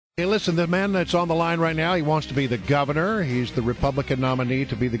Hey, listen, the man that's on the line right now, he wants to be the governor. He's the Republican nominee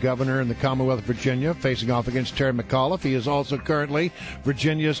to be the governor in the Commonwealth of Virginia, facing off against Terry McAuliffe. He is also currently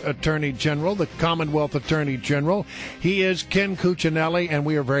Virginia's Attorney General, the Commonwealth Attorney General. He is Ken Cuccinelli, and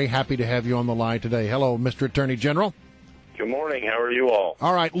we are very happy to have you on the line today. Hello, Mr. Attorney General. Good morning. How are you all?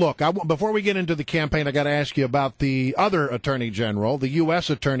 All right, look, before we get into the campaign, I got to ask you about the other Attorney General, the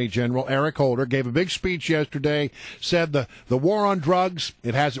U.S. Attorney General, Eric Holder, gave a big speech yesterday, said the war on drugs,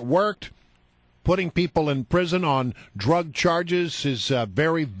 it hasn't worked. Putting people in prison on drug charges is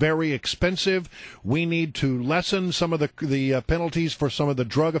very, very expensive. We need to lessen some of the penalties for some of the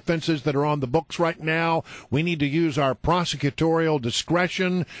drug offenses that are on the books right now. We need to use our prosecutorial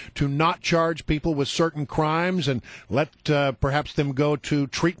discretion to not charge people with certain crimes and let perhaps them go to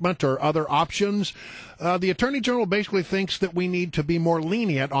treatment or other options. The Attorney General basically thinks that we need to be more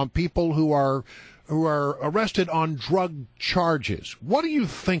lenient on people who are arrested on drug charges. What do you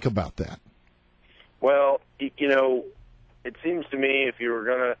think about that? Well, you know, it seems to me if you were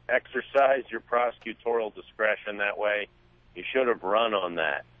going to exercise your prosecutorial discretion that way, you should have run on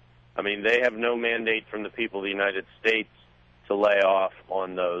that. I mean, they have no mandate from the people of the United States to lay off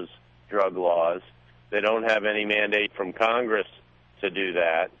on those drug laws. They don't have any mandate from Congress to do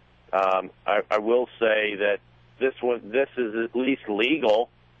that. I will say that this is at least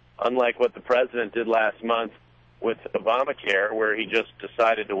legal, unlike what the president did last month with Obamacare, where he just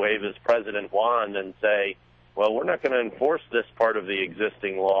decided to wave his president wand and say, well, we're not going to enforce this part of the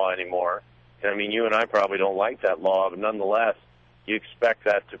existing law anymore. I mean, you and I probably don't like that law, but nonetheless, you expect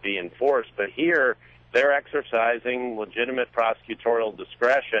that to be enforced. But here, they're exercising legitimate prosecutorial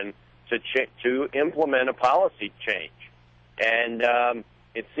discretion to implement a policy change. And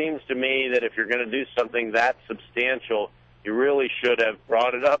it seems to me that if you're going to do something that substantial, you really should have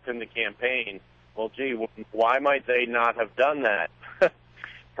brought it up in the campaign. Well, gee, why might they not have done that?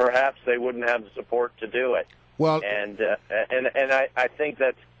 Perhaps they wouldn't have the support to do it. Well, and I think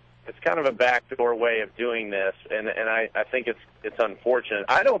that it's kind of a backdoor way of doing this, and I think it's unfortunate.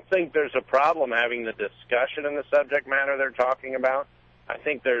 I don't think there's a problem having the discussion in the subject matter they're talking about. I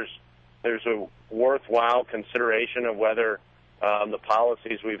think there's a worthwhile consideration of whether the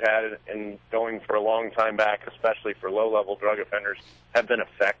policies we've had in going for a long time back, especially for low-level drug offenders, have been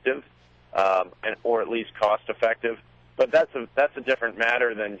effective. Or at least cost-effective, but that's a different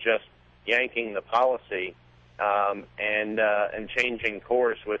matter than just yanking the policy and changing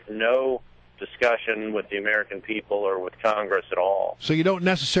course with no discussion with the American people or with Congress at all. So you don't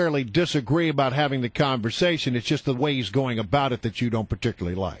necessarily disagree about having the conversation. It's just the way he's going about it that you don't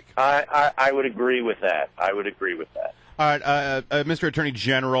particularly like. I would agree with that. I would agree with that. All right, Mr. Attorney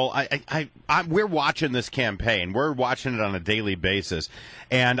General, we're watching this campaign. We're watching it on a daily basis,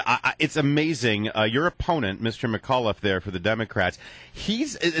 and it's amazing. Your opponent, Mr. McAuliffe, there for the Democrats,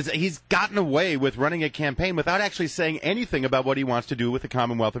 he's gotten away with running a campaign without actually saying anything about what he wants to do with the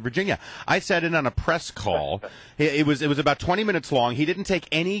Commonwealth of Virginia. I sat in on a press call. It was about 20 minutes long. He didn't take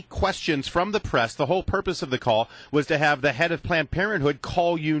any questions from the press. The whole purpose of the call was to have the head of Planned Parenthood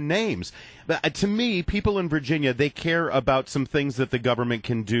call you names. To me, people in Virginia, they care about some things that the government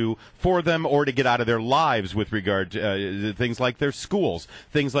can do for them or to get out of their lives with regard to things like their schools,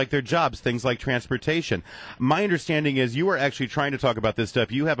 things like their jobs, things like transportation. My understanding is you are actually trying to talk about this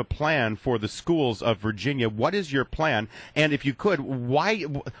stuff. You have a plan for the schools of Virginia. What is your plan? And if you could, why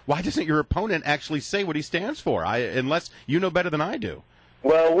doesn't your opponent actually say what he stands for? Unless you know better than I do.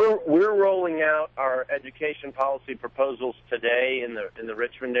 Well, we're rolling out our education policy proposals today in the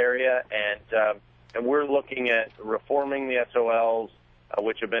Richmond area, and we're looking at reforming the SOLs,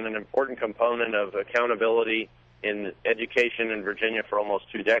 which have been an important component of accountability in education in Virginia for almost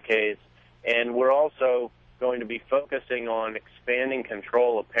 2 decades. And we're also going to be focusing on expanding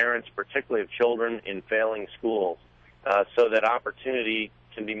control of parents, particularly of children in failing schools, so that opportunity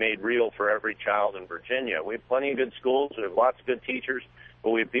can be made real for every child in Virginia. We have plenty of good schools. We have lots of good teachers. But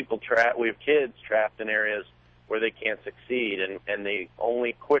we have we have kids trapped in areas where they can't succeed, and the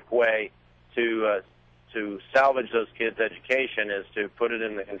only quick way to salvage those kids' education is to put it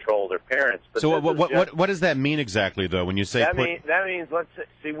in the control of their parents. But so what does that mean exactly, though, when you say that means let's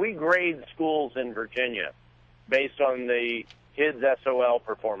see, we grade schools in Virginia based on the kids' SOL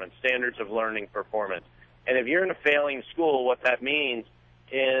performance, standards of learning performance, and if you're in a failing school, what that means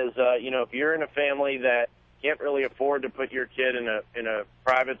is if you're in a family that can't really afford to put your kid in a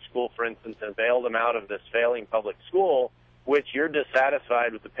private school, for instance, and bail them out of this failing public school, which you're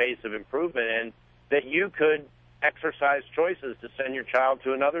dissatisfied with the pace of improvement in, that you could exercise choices to send your child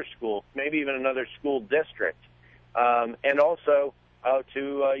to another school, maybe even another school district, and also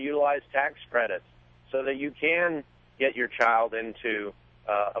to utilize tax credits so that you can get your child into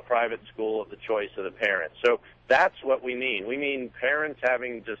a private school of the choice of the parents. So that's what we mean. We mean parents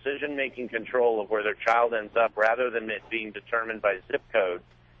having decision-making control of where their child ends up rather than it being determined by zip code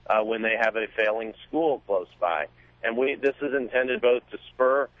when they have a failing school close by. And this is intended both to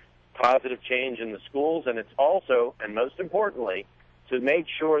spur positive change in the schools, and it's also, and most importantly, to make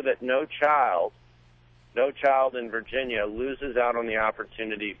sure that no child in Virginia loses out on the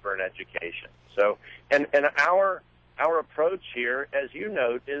opportunity for an education. So, and our approach here, as you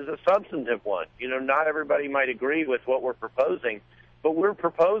note, is a substantive one. You know, not everybody might agree with what we're proposing, but we're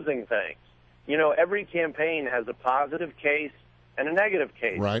proposing things. You know, every campaign has a positive case and a negative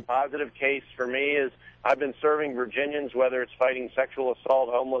case. Right. The positive case for me is I've been serving Virginians, whether it's fighting sexual assault,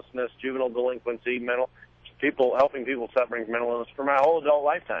 homelessness, juvenile delinquency, helping people suffering from mental illness for my whole adult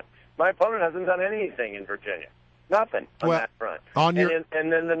lifetime. My opponent hasn't done anything in Virginia. Nothing on that front.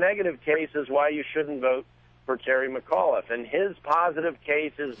 And then the negative case is why you shouldn't vote for Terry McAuliffe. And his positive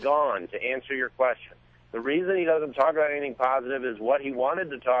case is gone, to answer your question. The reason he doesn't talk about anything positive is what he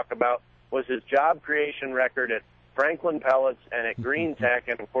wanted to talk about was his job creation record at Franklin Pellets and at Green Tech.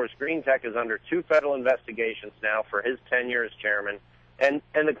 And, of course, Green Tech is under 2 federal investigations now for his tenure as chairman. And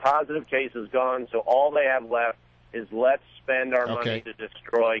the positive case is gone, so all they have left is let's spend our money to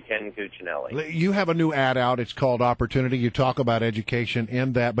destroy Ken Cuccinelli. You have a new ad out. It's called Opportunity. You talk about education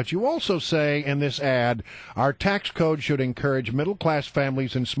in that, but you also say in this ad, our tax code should encourage middle-class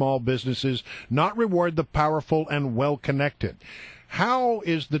families and small businesses, not reward the powerful and well-connected. How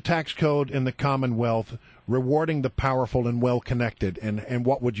is the tax code in the Commonwealth rewarding the powerful and well-connected, and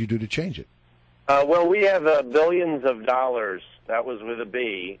what would you do to change it? Well, we have billions of dollars, that was with a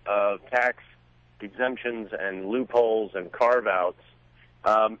B, of tax exemptions and loopholes and carve-outs,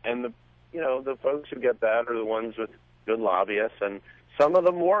 and the folks who get that are the ones with good lobbyists, and some of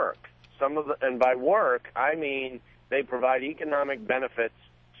them work. And by work, I mean they provide economic benefits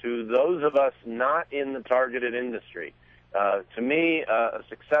to those of us not in the targeted industry. To me, a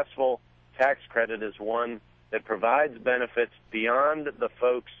successful tax credit is one that provides benefits beyond the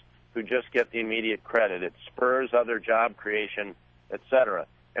folks who just get the immediate credit. It spurs other job creation, et cetera.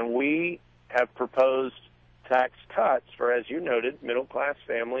 And we have proposed tax cuts for, as you noted, middle-class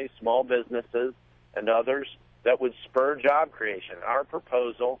families, small businesses, and others that would spur job creation. Our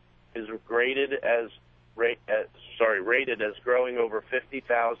proposal is rated as growing over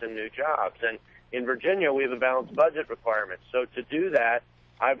 50,000 new jobs. And in Virginia, we have a balanced budget requirement. So to do that,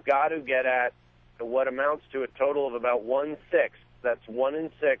 I've got to get at what amounts to a total of about 1/6. That's 1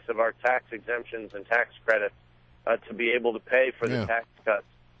 in 6 of our tax exemptions and tax credits to be able to pay for the tax cuts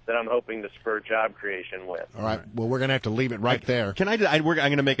that I'm hoping to spur job creation with. All right. Well, we're going to have to leave it right there. I'm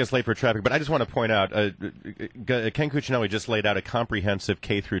going to make us late for traffic, but I just want to point out, Ken Cuccinelli just laid out a comprehensive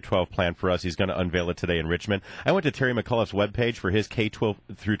K-12 plan for us. He's going to unveil it today in Richmond. I went to Terry McAuliffe's webpage for his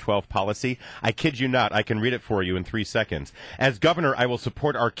K-12 policy. I kid you not. I can read it for you in 3 seconds. As governor, I will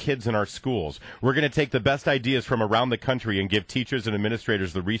support our kids in our schools. We're going to take the best ideas from around the country and give teachers and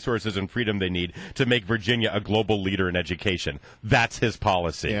administrators the resources and freedom they need to make Virginia a global leader in education. That's his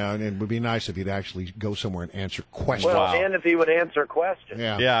policy. Yeah, and it would be nice if he'd actually go somewhere and answer questions. Well, and if he would answer questions.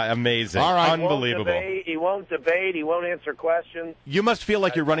 Yeah, amazing. All right. Unbelievable. He won't debate. He won't answer questions. You must feel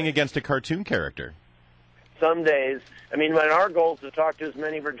like you're running against a cartoon character. Some days. I mean, our goal is to talk to as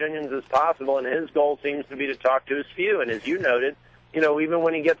many Virginians as possible, and his goal seems to be to talk to as few. And as you noted, even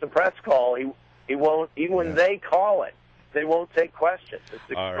when he gets a press call, he won't, even when they call it, they won't take questions. It's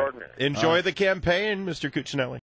extraordinary. Enjoy the campaign, Mr. Cuccinelli.